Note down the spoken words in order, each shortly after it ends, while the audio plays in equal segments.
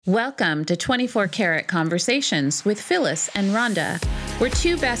Welcome to 24 Karat Conversations with Phyllis and Rhonda. We're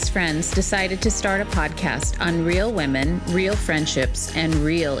two best friends decided to start a podcast on real women, real friendships, and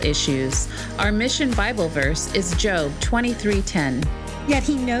real issues. Our mission Bible verse is Job 23:10. Yet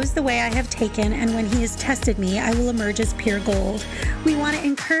he knows the way I have taken, and when he has tested me, I will emerge as pure gold. We want to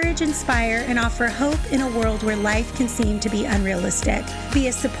encourage, inspire, and offer hope in a world where life can seem to be unrealistic. Be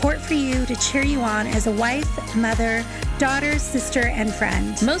a support for you to cheer you on as a wife, mother, daughter, sister, and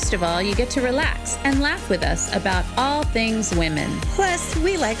friend. Most of all, you get to relax and laugh with us about all things women. Plus,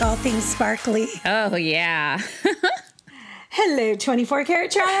 we like all things sparkly. Oh, yeah. Hello, 24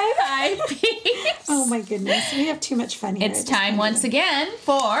 Karat Tribe. Hi, peeps. Oh, my goodness. We have too much fun here. It's time once again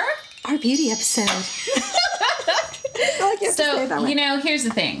for our beauty episode. So, here's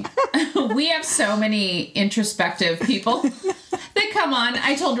the thing. We have so many introspective people that come on.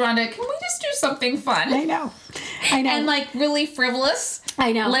 I told Rhonda, can we just do something fun? I know. And really frivolous.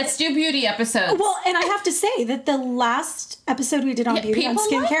 I know. Let's do beauty episodes. Well, and I have to say that the last episode we did on beauty and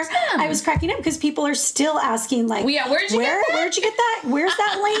skincare, I was cracking up because people are still asking, like, where'd you get that? Where'd you get that? Where's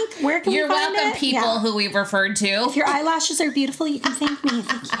that link? Where can we find it? You're welcome, people who we've referred to. If your eyelashes are beautiful, you can thank me.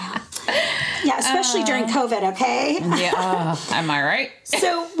 Thank you. Yeah, especially during COVID, okay? Yeah, am I right?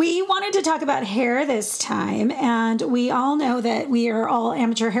 So we wanted to talk about hair this time, and we all know that we are all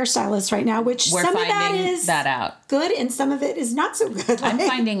amateur hairstylists right now, which We're some of that finding is that out. good, and some of it is not so good. I'm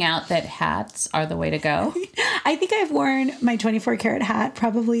finding out that hats are the way to go. I think I've worn my 24 karat hat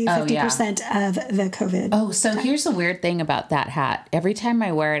probably 50% of the COVID. Oh, so here's the weird thing about that hat. Every time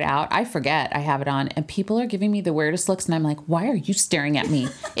I wear it out, I forget I have it on, and people are giving me the weirdest looks, and I'm like, why are you staring at me?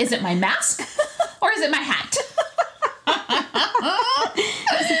 Is it my mask or is it my hat?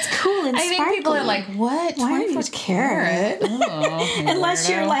 It's cool and sparkly. I think people are like, what? Why 24 karat? Oh, unless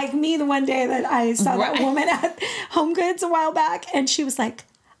you're like me, the one day that I saw that woman at Home Goods a while back, and she was like,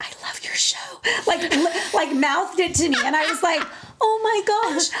 I love your show. Like mouthed it to me. And I was like, oh my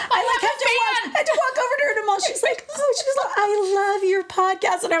gosh. I had to walk over to her in a mall. She's like, I love your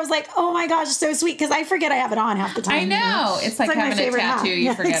podcast. And I was like, oh my gosh, so sweet. Because I forget I have it on half the time. I know. It's like having a tattoo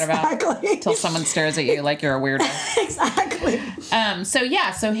you forget about until someone stares at you like you're a weirdo. Exactly.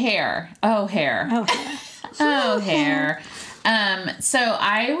 So hair. Oh, hair. Oh, hair. So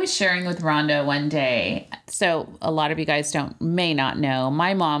I was sharing with Rhonda one day. So a lot of you guys may not know,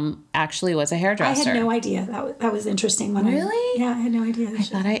 my mom actually was a hairdresser. I had no idea. That was interesting. Really? I had no idea.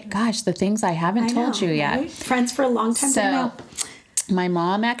 The things I haven't told you yet. Right? Friends for a long time. So my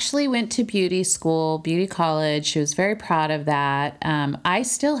mom actually went to beauty school, beauty college. She was very proud of that. I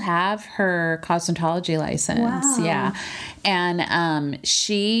still have her cosmetology license. Wow. Yeah. And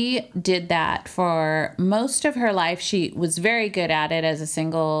she did that for most of her life. She was very good at it as a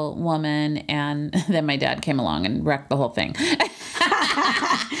single woman. And then my dad came along and wrecked the whole thing.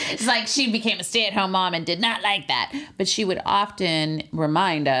 It's like she became a stay-at-home mom and did not like that. But she would often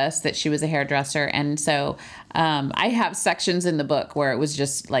remind us that she was a hairdresser. And so I have sections in the book where it was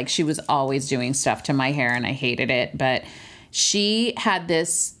just like she was always doing stuff to my hair and I hated it. But she had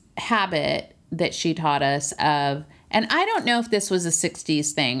this habit that she taught us of, and I don't know if this was a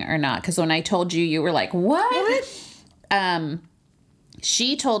 60s thing or not, because when I told you, you were like, what?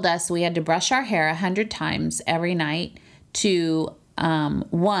 She told us we had to brush our hair 100 times every night to,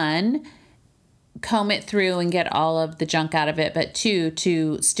 one, comb it through and get all of the junk out of it, but two,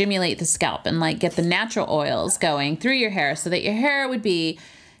 to stimulate the scalp and get the natural oils going through your hair so that your hair would be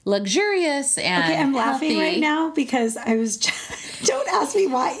luxurious and I'm healthy. laughing right now because I was don't ask me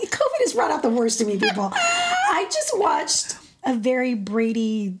why. COVID has brought out the worst in me, people. I just watched a very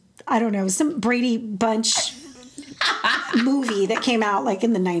Brady, I don't know, some Brady Bunch movie that came out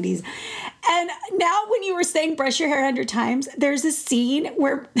in the 90s. And now when you were saying brush your hair 100 times, there's a scene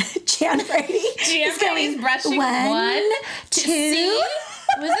where Jan Brady is going, brushing one, two.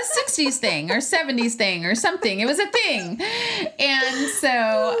 It was a 60s thing or 70s thing or something. It was a thing. And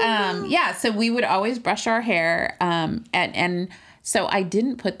so, so we would always brush our hair. And so I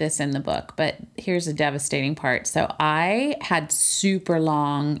didn't put this in the book, but here's a devastating part. So I had super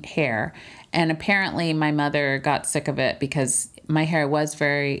long hair, and apparently my mother got sick of it because my hair is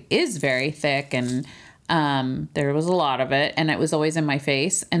very thick, and there was a lot of it, and it was always in my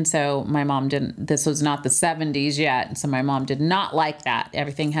face. And so my mom this was not the 70s yet. And so my mom did not like that.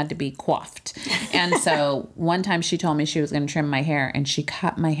 Everything had to be coiffed. And so one time she told me she was going to trim my hair, and she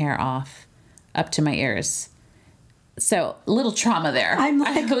cut my hair off up to my ears. So little trauma there. I'm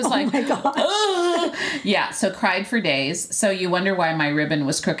like, my gosh. Ugh. Yeah. So cried for days. So you wonder why my ribbon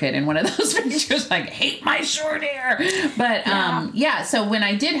was crooked in one of those pictures, hate my short hair. But, so when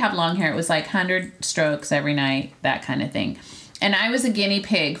I did have long hair, it was 100 strokes every night, that kind of thing. And I was a guinea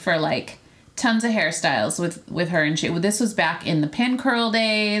pig for like tons of hairstyles with her. And this was back in the pin curl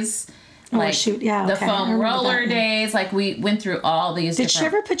days. Like shoot, yeah, the okay. foam roller days. Like we went through all these. Did you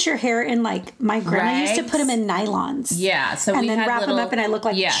ever put your hair in like my grandma used to put them in nylons? Yeah, so and we then had wrap them up, and I look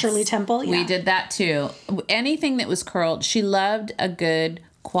like Shirley Temple. Yeah. We did that too. Anything that was curled, she loved a good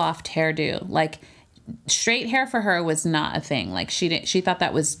coiffed hairdo. Like straight hair for her was not a thing. Like she thought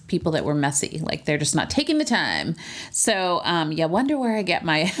that was people that were messy. Like they're just not taking the time. So wonder where I get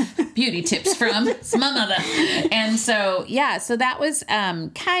my beauty tips from. It's my mother. And so so that was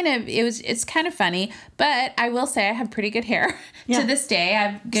it's kind of funny. But I will say I have pretty good hair to this day.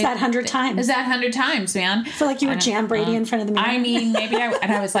 I've good. Is that 100 times? Is that 100 times, man? I feel like you were Jan Brady in front of the mirror. I mean, maybe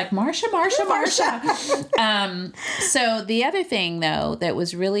I was like, Marsha. So the other thing, though, that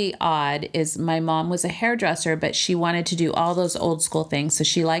was really odd is my mom was a hairdresser, but she wanted to do all those old school things. So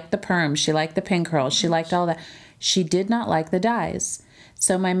she liked the perms. She liked the pin curls. She liked all that. She did not like the dyes.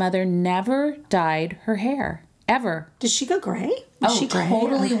 So my mother never dyed her hair, ever. Did she go gray? Was she gray?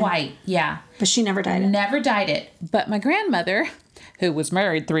 Totally white. Yeah. But she never dyed it. Never dyed it. But my grandmother, who was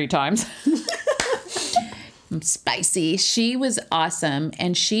married 3 times, spicy, she was awesome,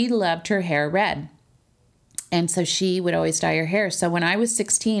 and she loved her hair red. And so she would always dye her hair. So when I was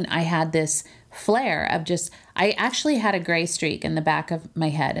 16, I had this flare of I actually had a gray streak in the back of my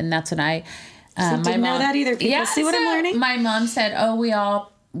head. And that's when didn't know that either, people. Yeah, see what I'm learning? My mom said,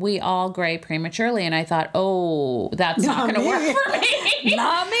 we all gray prematurely. And I thought, that's not going to work for me.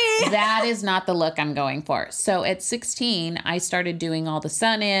 Not me. That is not the look I'm going for. So at 16, I started doing all the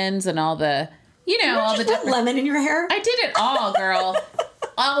sun ins and all the, all the different. Lemon in your hair? I did it all, girl.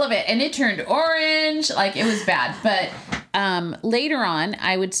 All of it. And it turned orange. Like it was bad. But later on,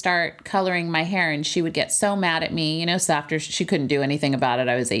 I would start coloring my hair, and she would get so mad at me, so after she couldn't do anything about it.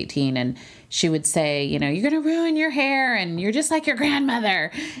 I was 18, and she would say, you're going to ruin your hair, and you're just like your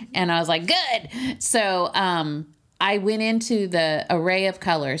grandmother. And I was like, good. So I went into the array of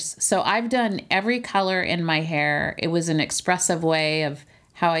colors. So I've done every color in my hair. It was an expressive way of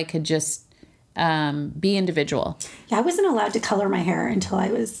how I could just be individual. Yeah, I wasn't allowed to color my hair until I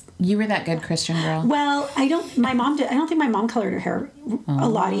was. You were that good Christian girl. Well, I don't think my mom colored her hair a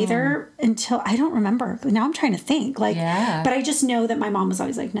lot either until I don't remember. Now I'm trying to think. But I just know that my mom was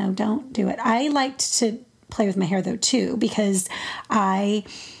always like, no, don't do it. I liked to play with my hair though too, because I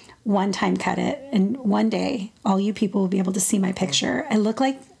one time cut it, and one day all you people will be able to see my picture. I look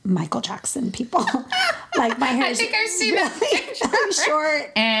like Michael Jackson, people. Like my hair. I think I've seen really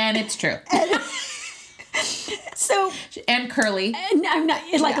short, and it's true. And curly. And I'm not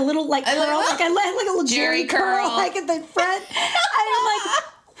like a little like curl, like I like a little Jerry curl, like at the front. I'm like,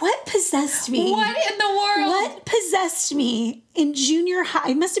 what possessed me? What in the world? What possessed me in junior high?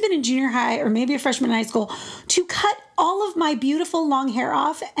 I must have been in junior high or maybe a freshman in high school to cut all of my beautiful long hair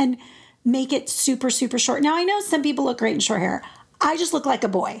off and make it super, super short. Now I know some people look great in short hair. I just look like a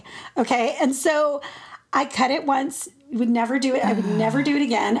boy. Okay. And so I cut it once, would never do it. I would never do it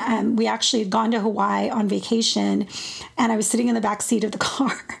again. We actually had gone to Hawaii on vacation, and I was sitting in the back seat of the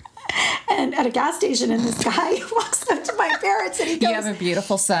car and at a gas station, and this guy walks up to my parents and he goes, you have a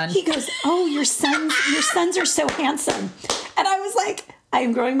beautiful son. He goes, oh, your sons are so handsome. And I was like, I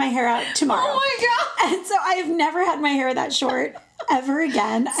am growing my hair out tomorrow. Oh my God. And so I have never had my hair that short ever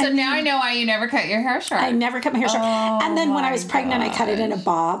again. So now I know why you never cut your hair short. I never cut my hair short. And then when I was pregnant, I cut it in a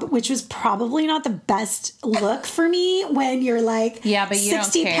bob, which was probably not the best look for me when you're like but you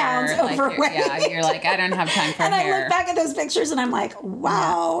 60 don't care. pounds overweight. You're like, I don't have time for and hair. I look back at those pictures and I'm like,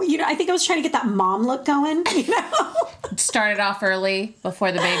 wow. I think I was trying to get that mom look going, Started off early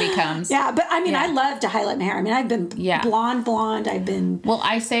before the baby comes. Yeah, but I mean, I love to highlight my hair. I mean, I've been blonde. I've been... Well,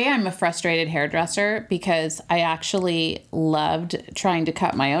 I say I'm a frustrated hairdresser because I actually loved trying to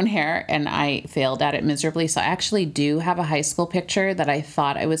cut my own hair, and I failed at it miserably. So I actually do have a high school picture that I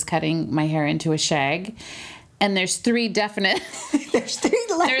thought I was cutting my hair into a shag. And there's 3 definite... there's 3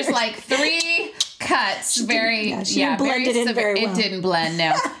 layers. There's like 3 cuts. She blended in very well. It didn't blend,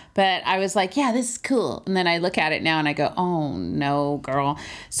 no. But I was like, yeah, this is cool. And then I look at it now and I go, oh, no, girl.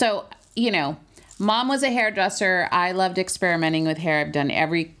 So, Mom was a hairdresser. I loved experimenting with hair. I've done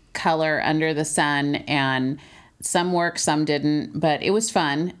every color under the sun, and some worked, some didn't, but it was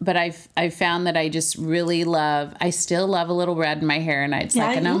fun. But I've found that I just really I still love a little red in my hair, and it's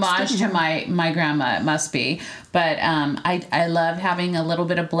like an homage to my grandma, it must be. But I love having a little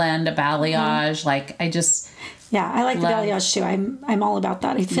bit of blend, a balayage. Like Yeah, I like the balayage too. I'm all about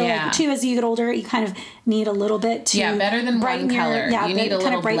that. I feel like too, as you get older, you kind of need a little bit to better than brighten one color. You need a little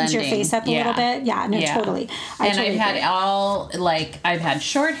kind of brightens blending. Your face up a little bit. Yeah, no, totally. I've had I've had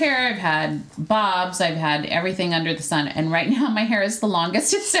short hair, I've had bobs, I've had everything under the sun, and right now my hair is the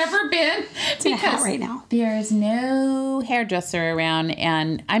longest it's ever been because right now there is no hairdresser around,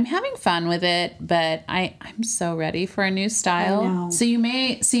 and I'm having fun with it, but I'm so ready for a new style. So you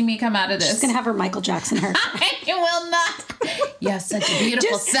may see me come out of this. She's gonna have her Michael Jackson hair. You will not. You have such a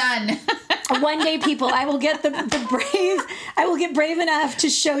beautiful son. One day, people, I will get I will get brave enough to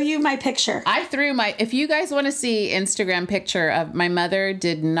show you my picture. If you guys want to see Instagram picture of my mother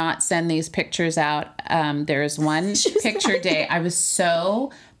did not send these pictures out. There's one picture day. I was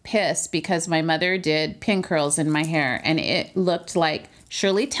so pissed because my mother did pin curls in my hair and it looked like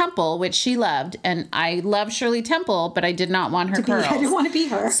Shirley Temple, which she loved, and I love Shirley Temple, but I did not want her curls. I didn't want to be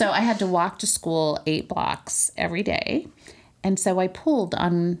her. So I had to walk to school 8 blocks every day. And so I pulled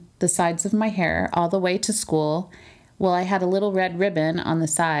on the sides of my hair all the way to school. Well, I had a little red ribbon on the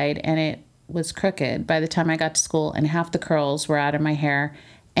side, and it was crooked by the time I got to school, and half the curls were out of my hair.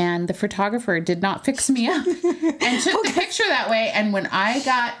 And the photographer did not fix me up and took the picture that way. And when I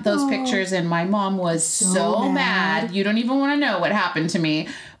got those pictures, and my mom was so mad, you don't even want to know what happened to me,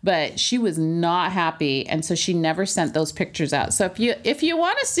 but she was not happy. And so she never sent those pictures out. So if you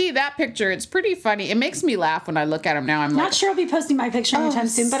want to see that picture, it's pretty funny. It makes me laugh when I look at them now. I'm not sure I'll be posting my picture anytime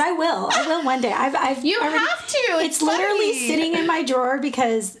soon, but I will. I will one day. You have to. It's literally sitting in my drawer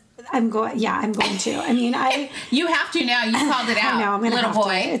because I'm going to. I mean, You have to now. You called it out. No, I'm going to little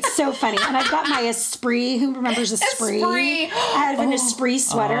boy. It's so funny. And I've got my Esprit. Who remembers Esprit? I have an Esprit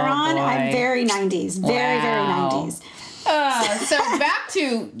sweater on. Boy. I'm very 90s. Very 90s. So back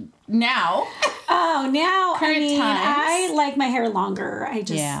to now. Now current times. I like my hair longer.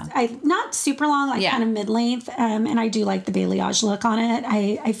 I not super long, like kind of mid-length. And I do like the balayage look on it.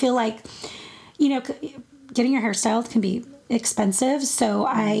 I feel like, getting your hair styled can be expensive, so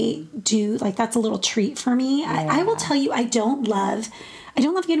I do that's a little treat for me. I will tell you, I don't love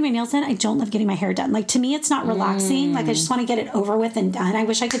getting my nails done. I don't love getting my hair done. To me, it's not relaxing. I just want to get it over with and done. I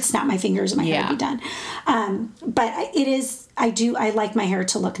wish I could snap my fingers and my hair would be done. But it is. I like my hair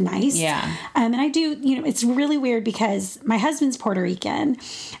to look nice. Yeah. And I do. It's really weird because my husband's Puerto Rican,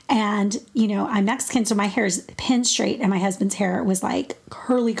 and I'm Mexican, so my hair is pin straight, and my husband's hair was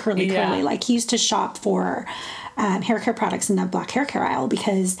curly. He used to shop for hair care products in the black hair care aisle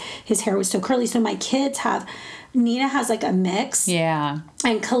because his hair was so curly. So my kids Nina has a mix. Yeah.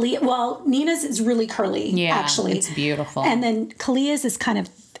 And Kalia, Nina's is really curly, actually. It's beautiful. And then Kalia's is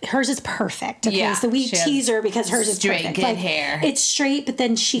hers is perfect. Okay, so we tease her because hers is straight, perfect. Good hair. It's straight, but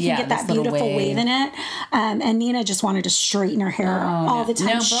then she can get that beautiful wave in it. And Nina just wanted to straighten her hair all the time.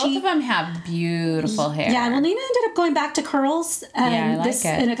 No, both of them have beautiful hair. Yeah, well, Nina ended up going back to curls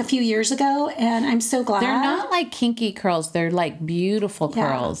a few years ago, and I'm so glad. They're not like kinky curls. They're beautiful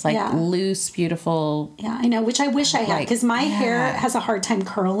curls, loose, beautiful. Yeah, I know, which I wish I had because my hair has a hard time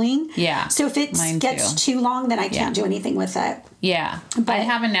curling. Yeah. So if it gets too long, then I can't do anything with it. Yeah. But I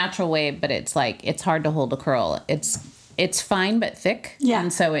have a natural wave, but it's it's hard to hold a curl. It's fine but thick. Yeah.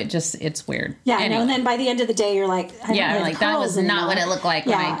 And so it's weird. Yeah, anyway. I know. And then by the end of the day, you're that was not what it looked like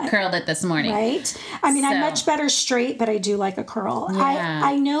when I curled it this morning. Right. I mean, I'm much better straight, but I do like a curl. Yeah.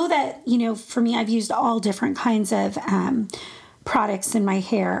 I know that, for me, I've used all different kinds of products in my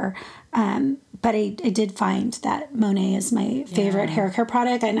hair. But I did find that Monet is my favorite hair care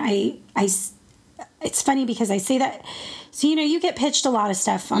product. And it's funny because I say that. So, you get pitched a lot of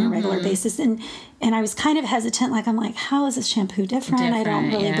stuff on a regular basis. And I was kind of hesitant. I'm how is this shampoo different? I don't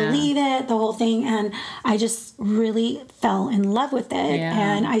really believe it, the whole thing. And I just really fell in love with it.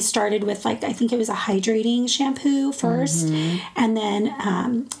 Yeah. And I started with I think it was a hydrating shampoo first. And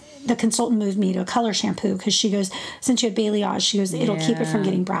then the consultant moved me to a color shampoo because she goes, since you have balayage, she goes, it'll keep it from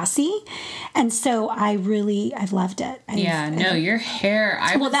getting brassy. And so I've loved it. Your hair.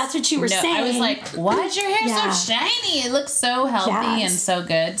 That's what you were saying. I was like, why is your hair so shiny? It looks so healthy and so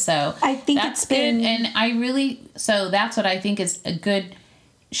good. So I think that's good. And that's what I think is a good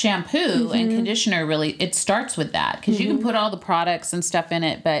shampoo and conditioner. Really, it starts with that because you can put all the products and stuff in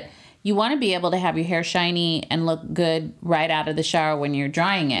it, but you want to be able to have your hair shiny and look good right out of the shower when you're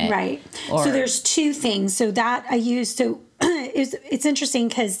drying it. Right. So there's two things. So that I use. So it's interesting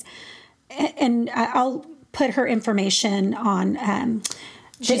because, and I'll put her information on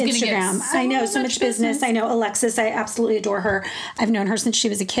She's gonna get I know so much business. I know Alexis. I absolutely adore her. I've known her since she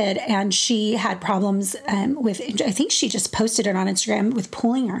was a kid, and she had problems with. I think she just posted it on Instagram with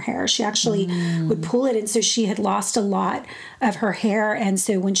pulling her hair. She actually would pull it, and so she had lost a lot of her hair. And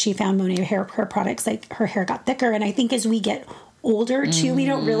so when she found Monat hair products, like her hair got thicker. And I think as we get older too, we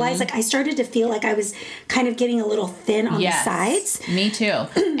don't realize, like, I started to feel like I was kind of getting a little thin on the sides. Me too.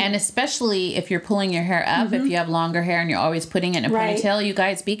 And especially if you're pulling your hair up, if you have longer hair and you're always putting it in a ponytail, you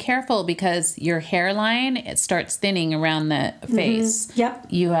guys be careful, because your hairline, it starts thinning around the face. Yep.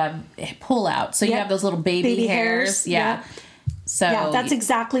 You have pull out. So you have those little baby hairs. Yeah. So yeah, that's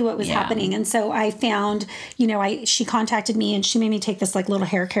exactly what was happening. And so I found, she contacted me and she made me take this like little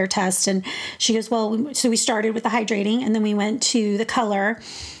hair care test. And she goes, well, so we started with the hydrating and then we went to the color.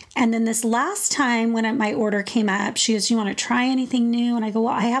 And then this last time when my order came up, she goes, you want to try anything new? And I go,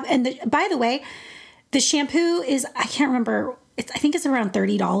 well, I have. And by the way, the shampoo is, I can't remember. I think it's around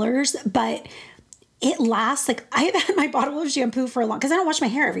 $30, but it lasts, like, I have had my bottle of shampoo for a long, because I don't wash my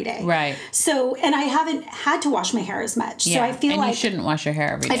hair every day. Right. So, and I haven't had to wash my hair as much. Yeah. So I feel and like you shouldn't wash your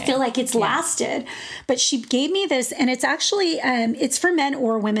hair every day. I feel like it's lasted. But she gave me this, and it's actually, it's for men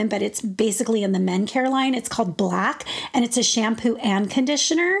or women, but it's basically in the men care line. It's called Black, and it's a shampoo and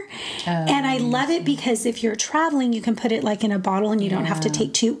conditioner. And I love it because if you're traveling, you can put it like in a bottle and you don't have to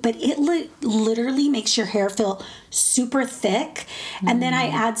take two. But it literally makes your hair feel super thick. And then I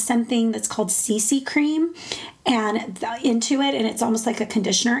add something that's called CC cream and into it, and it's almost like a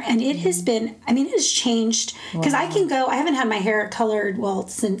conditioner. And it has been, it has changed, because I haven't had my hair colored,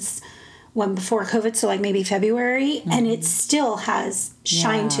 since before COVID, so like maybe February, and it still has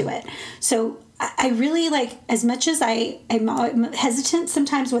shine to it. So I really, like, as much as I'm hesitant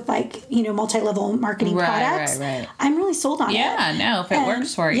sometimes with, like, multi-level marketing products, I'm really sold on it. Yeah, no, if it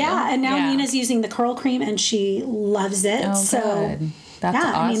works for you. Yeah, and now Nina's using the curl cream and she loves it. Oh, so good. That's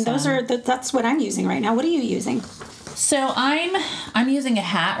awesome. That's what I'm using right now. What are you using? So I'm using a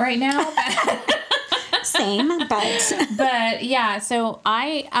hat right now. Same, but yeah, so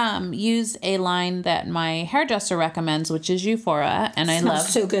I use a line that my hairdresser recommends, which is Euphora, and I love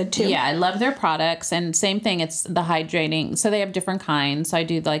so good too. Yeah, I love their products, and same thing, it's the hydrating. So they have different kinds. So I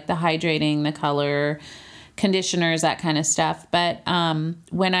do like the hydrating, the color, conditioners, that kind of stuff. But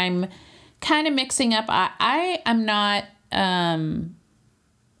when I'm kind of mixing up, I am not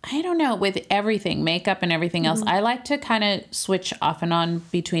I don't know, with everything, makeup and everything else, I like to kind of switch off and on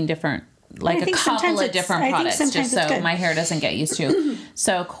between different, like a couple of different products, just so my hair doesn't get used to.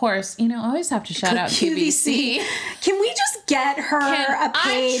 So, of course, I always have to shout out QVC. Can we just get her a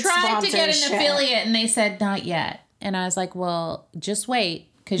paid I tried to get sponsorship? an affiliate, and they said, not yet. And I was like, well, just wait,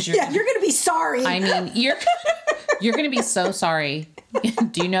 because you're going to be sorry. I mean, you're going to be so sorry.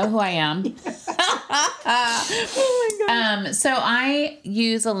 Do you know who I am? Oh my God. So I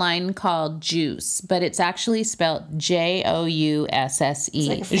use a line called Juice, but it's actually spelled Jousse. Jousse.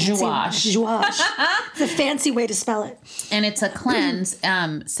 It's a fancy way to spell it. And it's a cleanse.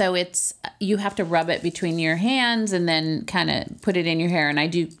 So you have to rub it between your hands and then kind of put it in your hair. And I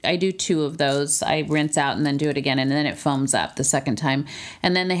do two of those. I rinse out and then do it again, and then it foams up the second time.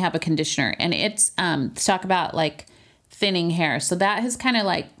 And then they have a conditioner, and it's talk about like thinning hair. So that has kind of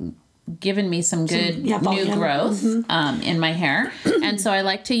like given me some good new growth in my hair. And so I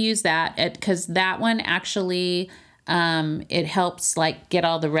like to use that because that one actually, it helps like get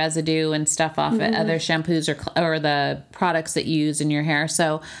all the residue and stuff off of other shampoos or the products that you use in your hair.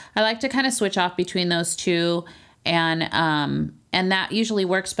 So I like to kind of switch off between those two, and that usually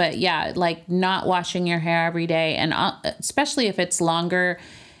works. But yeah, like not washing your hair every day, and especially if it's longer,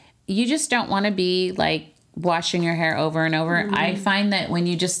 you just don't want to be like washing your hair over and over. I find that when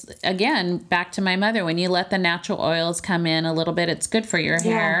you just, again, back to my mother, when you let the natural oils come in a little bit, it's good for your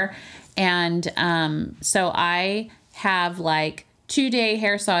hair. And so I have like 2-day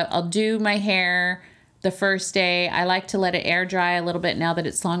hair. So I'll do my hair the first day. I like to let it air dry a little bit now that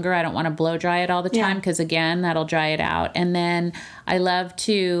it's longer. I don't want to blow dry it all the time because, again, that'll dry it out. And then I love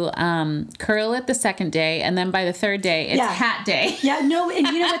to curl it the second day. And then by the third day, it's hat day. Yeah, no, and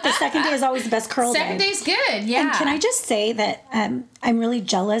you know what? The second day is always the best curl day. Second day's good, yeah. And can I just say that I'm really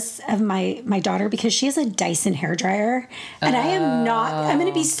jealous of my daughter because she has a Dyson hairdryer. And I am not, I'm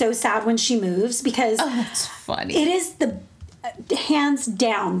going to be so sad when she moves because that's funny. It is hands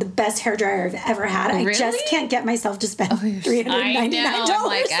down the best hairdryer I've ever had. I Really? just can't get myself to spend $399. I know.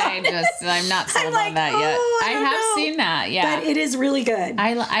 I'm not sold on that yet. I have seen that. Yeah. But it is really good.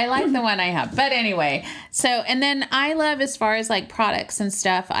 I like the one I have. But anyway, so, and then I love, as far as like products and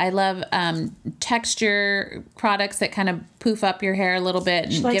stuff, I love texture products that kind of poof up your hair a little bit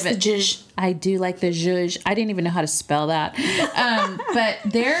and She likes give it. the zhuzh. I do like the zhuzh. I didn't even know how to spell that.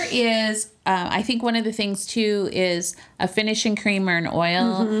 But there is, I think one of the things too is a finishing cream or an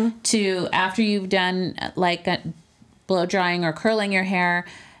oil to, after you've done like blow drying or curling your hair,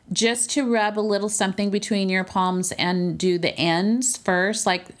 just to rub a little something between your palms and do the ends first.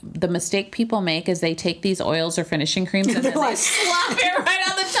 Like the mistake people make is they take these oils or finishing creams and then they slap it right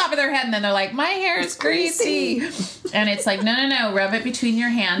on the top of their head. And then they're like, my hair is greasy. And it's like, no. Rub it between your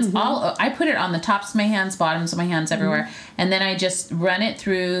hands. I put it on the tops of my hands, bottoms of my hands, everywhere. And then I just run it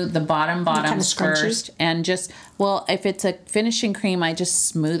through the bottoms first. And just, well, if it's a finishing cream, I just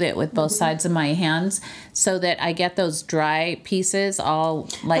smooth it with both sides of my hands so that I get those dry pieces all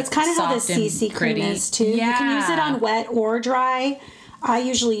like That's kind of how the CC cream is too. Yeah. You can use it on wet or dry. I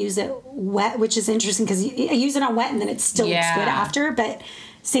usually use it wet, which is interesting because I use it on wet and then it still looks good after. But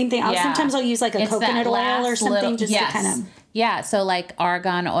same thing. Sometimes I'll use like a coconut oil or something just to kind of. Yeah, so like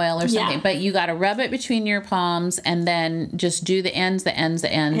argan oil or something. But you got to rub it between your palms and then just do the ends in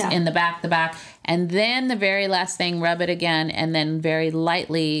the back. And then the very last thing, rub it again and then very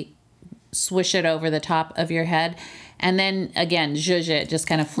lightly swish it over the top of your head. And then again, zhuzh it, just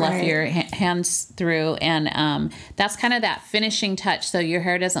kind of fluff your hands through. And that's kind of that finishing touch so your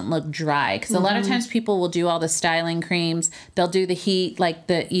hair doesn't look dry. Because a lot of times people will do all the styling creams. They'll do the heat, like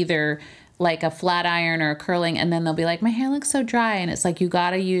either like a flat iron or a curling, and then they'll be like, my hair looks so dry. And it's like, you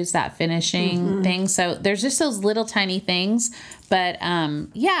got to use that finishing thing. So there's just those little tiny things. But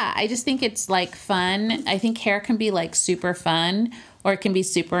I just think it's like fun. I think hair can be like super fun or it can be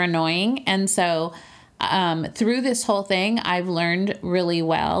super annoying. And so through this whole thing, I've learned really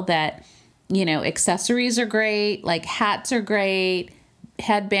well that, accessories are great, like hats are great,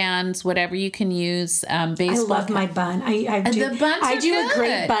 headbands, whatever you can use. Baseball. I love my bun. The buns I are do good. A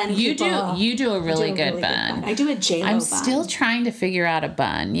great bun. You do a really good bun. I do a J-Lo bun. I'm still trying to figure out a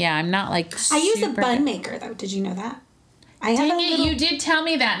bun. Yeah, I'm not like I use a bun maker though. Did you know that? You did tell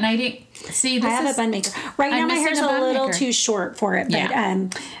me that, and I didn't see. I have a bun maker. Right now, my hair's a little too short for it.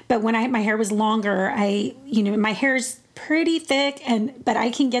 But when my hair was longer, my hair's pretty thick, but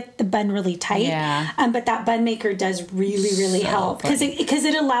I can get the bun really tight. Yeah. But that bun maker does really help because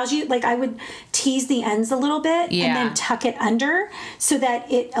it allows you, like I would tease the ends a little bit and then tuck it under so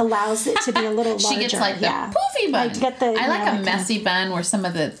that it allows it to be a little larger. She gets like the poofy bun. I like a messy bun where some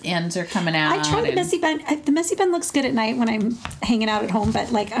of the ends are coming out. I try the messy bun. The messy bun looks good at night when I'm hanging out at home,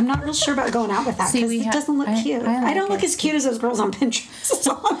 but like I'm not real sure about going out with that because it doesn't look cute. I don't look as cute as those girls on Pinterest. That's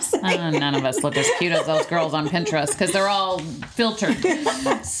all I'm saying. None of us look as cute as those girls on Pinterest because they're all filtered.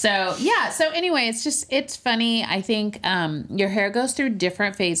 So anyway, it's funny. I think your hair goes through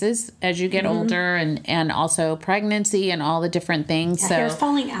different phases as you get older and also pregnancy and all the different things. So hair's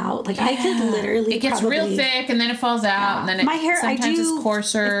falling out. Like I could literally. It gets real thick and then it falls out and then my hair sometimes is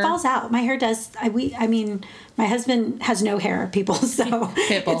coarser. It falls out. My hair does. I mean, my husband has no hair, people. So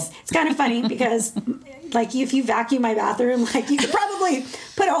it's kind of funny because. Like if you vacuum my bathroom, like you could probably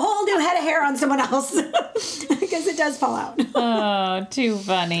put a whole new head of hair on someone else because it does fall out. Oh, too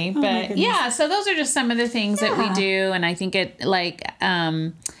funny. But so those are just some of the things that we do. And I think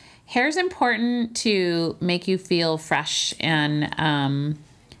hair's important to make you feel fresh and,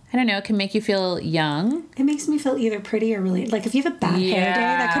 I don't know, it can make you feel young. It makes me feel either pretty or really, like if you have a bad hair day,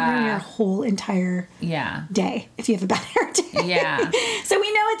 that could ruin your whole entire day if you have a bad hair day. Yeah. So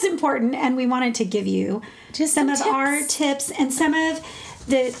we know it's important and we wanted to give you just some of our tips and some of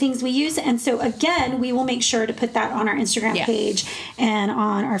the things we use. And so again, we will make sure to put that on our Instagram page and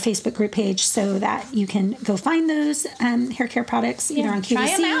on our Facebook group page so that you can go find those hair care products either on QVC.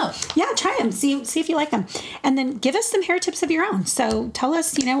 Try them out. Yeah, try them. See if you like them. And then give us some hair tips of your own. So tell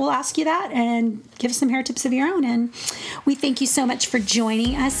us, we'll ask you that and give us some hair tips of your own. And we thank you so much for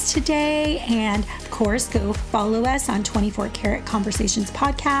joining us today. And of course, go follow us on 24 Karat Conversations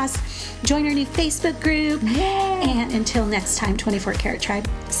Podcast. Join our new Facebook group. Yay. And until next time, 24 Karat Tribe,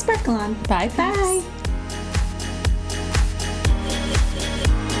 sparkle on. Bye. Bye.